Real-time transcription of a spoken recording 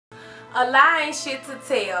A lie ain't shit to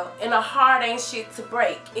tell, and a heart ain't shit to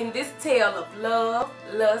break in this tale of love,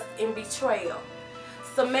 lust, and betrayal.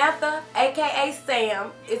 Samantha, aka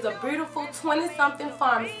Sam, is a beautiful 20-something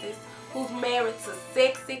pharmacist who's married to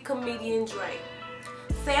sexy comedian Dre.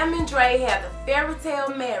 Sam and Dre have a fairy tale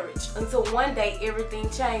marriage until one day everything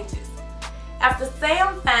changes. After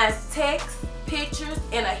Sam finds texts, pictures,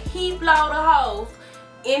 and a heap load of hoes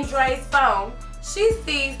in Dre's phone, she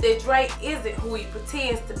sees that Dre isn't who he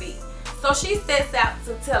pretends to be. So she sets out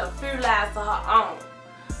to tell a few lies of her own.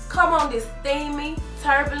 Come on this steamy,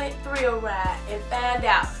 turbulent thrill ride and find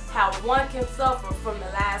out how one can suffer from the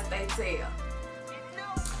lies they tell.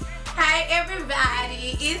 Hi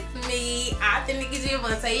everybody, it's me, author Niki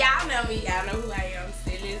Jilvontae. Y'all know me, y'all know who I am,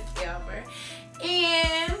 silly as ever.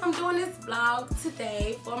 And I'm doing this vlog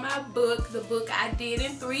today for my book, the book I did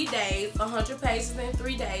in 3 days, 100 pages in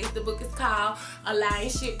 3 days. The book is called A Lie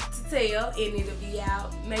Ain't Shit to Tell, and it'll be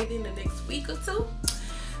out maybe in the next week or two.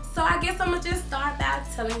 So I guess I'm gonna just start by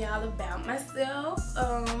telling y'all about myself.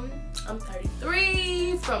 I'm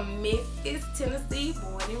 33, from Memphis, Tennessee,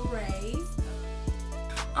 born and raised.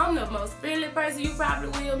 I'm the most friendly person you probably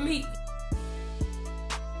will meet.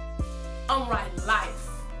 I'm writing life.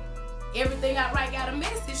 Everything I write got a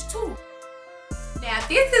message too. Now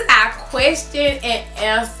this is our question and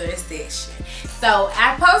answer session. So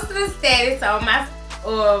I posted a status on my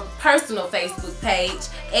personal Facebook page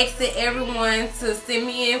asking everyone to send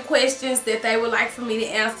me in questions that they would like for me to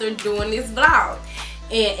answer during this vlog.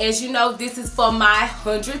 And as you know, this is for my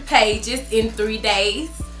 100 pages in 3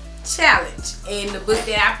 days challenge. And the book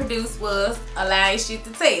that I produced was A Lie Ain't Shit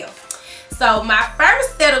to Tell. So my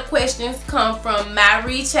first set of questions come from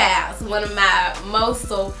Myrie Childs, one of my most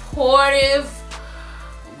supportive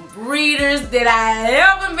readers that I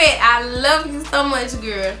ever met. I love you so much,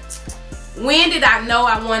 girl. When did I know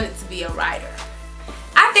I wanted to be a writer?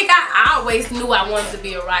 I think I always knew I wanted to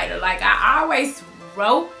be a writer. Like, I always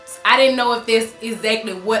wrote. I didn't know if this is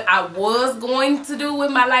exactly what I was going to do with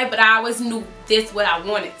my life, but I always knew that's what I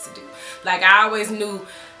wanted to do. Like, I always knew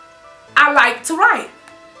I liked to write.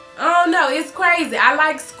 I don't know, it's crazy. I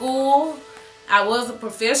like school. I was a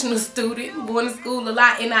professional student, going to school a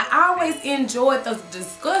lot, and I always enjoyed those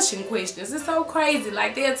discussion questions. It's so crazy.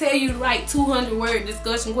 Like, they'll tell you to write 200-word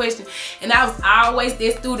discussion questions, and I was always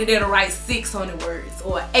that student that'll write 600 words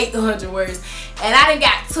or 800 words, and I done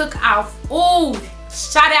got took off. Ooh,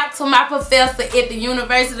 shout out to my professor at the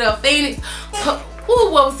University of Phoenix.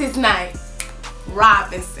 Ooh, what was his name?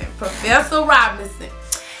 Robinson, Professor Robinson.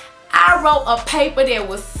 I wrote a paper that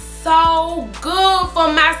was so good for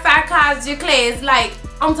my psychology class. Like,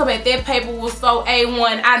 I'm talking about that paper was so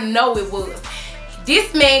A1. I know it was.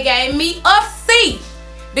 This man gave me a C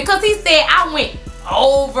because he said I went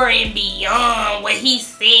over and beyond what he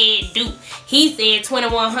said do. He said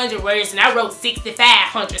 2,100 words and I wrote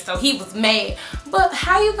 6,500, so he was mad. But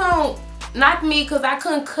how you gonna knock me because I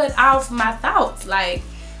couldn't cut off my thoughts? Like,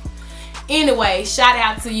 anyway, shout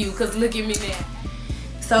out to you, because look at me now.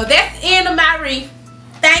 So that's the end of my read.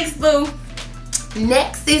 Thanks, boo.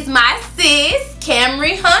 Next is my sis,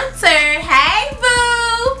 Camry Hunter. Hey,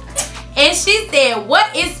 boo. And she said,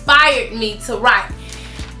 what inspired me to write?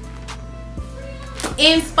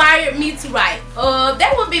 Inspired me to write?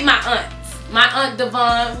 That would be my aunt. My aunt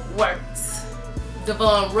Devon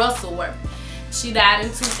Russell worked. She died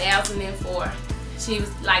in 2004. She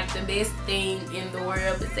was like the best thing in the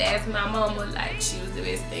world besides my mama. Like, she was the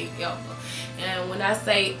best thing ever. And when I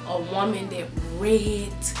say a woman that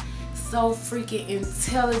read, so freaking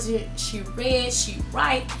intelligent, she read, she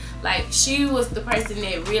write, like, she was the person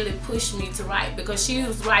that really pushed me to write, because she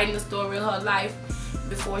was writing the story of her life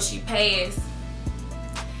before she passed.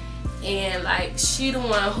 And like, she the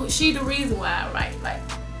reason why I write. Like,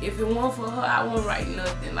 if it weren't for her, I wouldn't write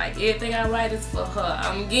nothing. Like, everything I write is for her.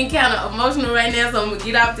 I'm getting kind of emotional right now, so I'm gonna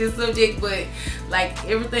get off this subject, but like,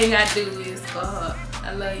 everything I do is for her.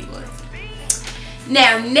 I love you, auntie.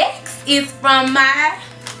 Now, next is from my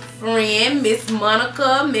friend, Miss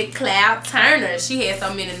Monica McLeod Turner. She had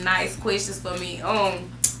so many nice questions for me.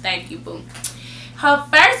 Thank you, boo. Her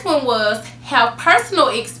first one was, have personal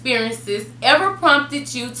experiences ever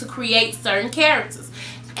prompted you to create certain characters?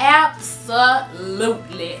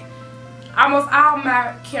 Absolutely. Almost all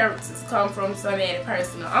my characters come from somebody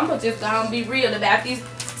personal. I'm gonna just go and be real about this.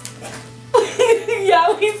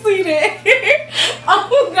 Y'all can see that. I'm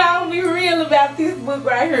gonna be real about this book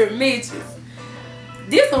right here, Mitches.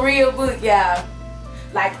 This a real book, y'all.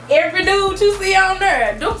 Like, every dude you see on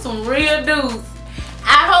there, them some real dudes.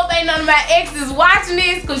 I hope ain't none of my exes watching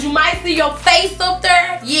this, because you might see your face up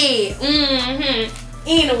there. Yeah,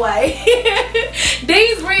 Anyway,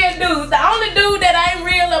 these real dudes. The only dude that ain't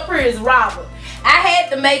real up here is Robert. I had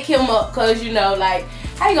to make him up because, you know, like,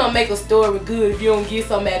 how you gonna make a story good if you don't get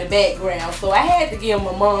something at the background? So I had to give him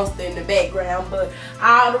a monster in the background, but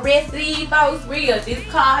all the rest of these folks real. This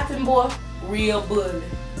Carlton boy, real bully.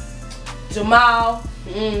 Jamal,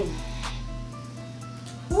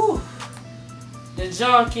 whew. The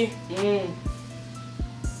junkie,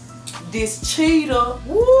 This cheater,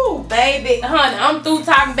 woo, baby, honey, I'm through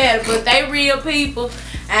talking about it, but they real people.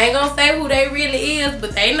 I ain't gonna say who they really is,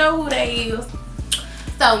 but they know who they is.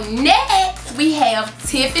 So next we have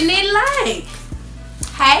Tiffany Lane.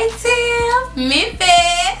 Hey Tiff,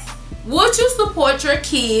 Memphis. Would you support your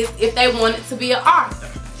kids if they wanted to be an author?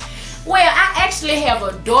 Well, I actually have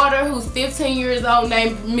a daughter who's 15 years old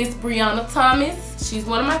named Miss Brianna Thomas. She's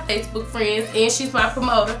one of my Facebook friends and she's my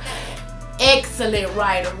promoter. Excellent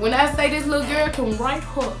writer. When I say this little girl can write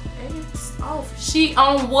her ass off. She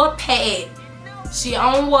on Wattpad.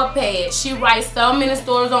 She writes so many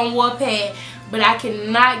stories on Wattpad, but I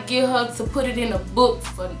cannot get her to put it in a book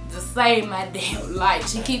for to save my damn life.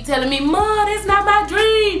 She keep telling me, Mom, that's not my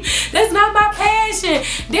dream. That's not my passion.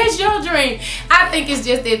 That's your dream. I think it's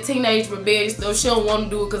just that teenage rebellious stuff. She don't want to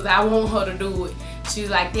do it because I want her to do it. She's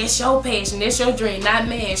like, that's your passion, that's your dream, not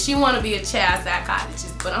mine. She want to be a child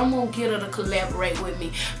psychologist, but I'm going to get her to collaborate with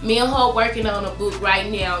me. Me and her working on a book right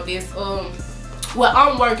now. This, well,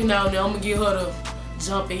 I'm working on it. I'm going to get her to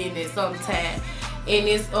jump in at some time. And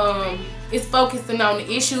it's focusing on the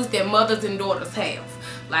issues that mothers and daughters have.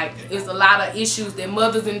 Like, it's a lot of issues that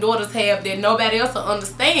mothers and daughters have that nobody else will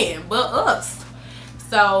understand but us.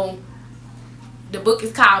 So, the book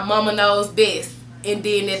is called Mama Knows Best. And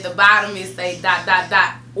then at the bottom it say ...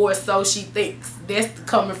 or so she thinks. That's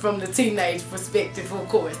coming from the teenage perspective, of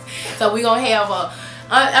course. So we're gonna have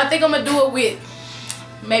I think I'm gonna do it with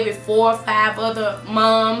maybe 4 or 5 other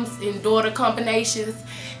moms and daughter combinations,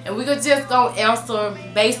 and we're just gonna answer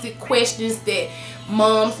basic questions that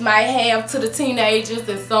moms might have to the teenagers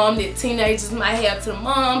and some that teenagers might have to the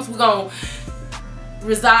moms. We're gonna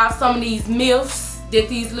resolve some of these myths that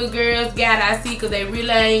these little girls got, I see, because they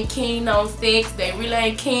really ain't keen on sex. They really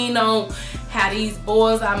ain't keen on how these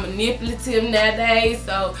boys are manipulative nowadays.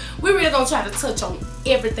 So we're really gonna try to touch on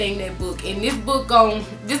everything in that book. And this book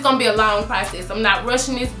this gonna be a long process. I'm not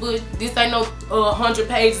rushing this book. This ain't no 100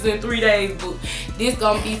 pages in 3 days book. This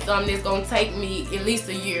gonna be something that's gonna take me at least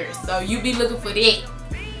a year. So you be looking for that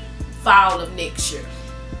fall of next year.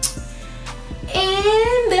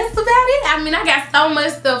 And that's about it. I mean, I got so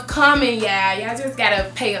much stuff coming, y'all. Y'all just gotta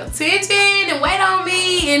pay attention and wait on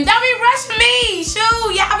me. And don't be rushing me.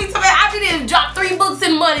 Shoot, y'all be talking, I be there to drop 3 books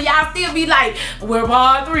in money. Y'all still be like, where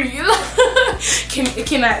are all 3?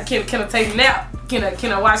 Can I take a nap? Can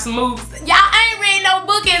I watch some movies? Y'all ain't read no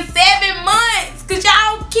book in 7 months because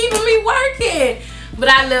y'all keeping me working. But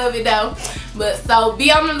I love it though. But so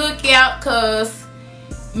be on the lookout because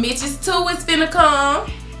Mitch's 2 is finna come.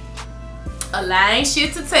 A lie ain't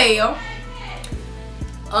shit to tell.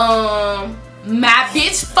 My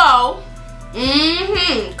bitch 4.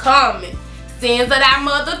 Coming. Sins of Thy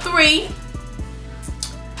Mother 3.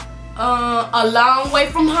 A Long Way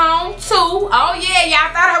From Home 2. Oh yeah,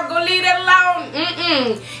 y'all thought I was gonna leave that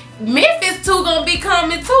alone. Memphis 2 gonna be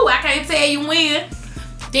coming too. I can't tell you when.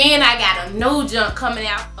 Then I got a new junk coming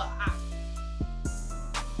out for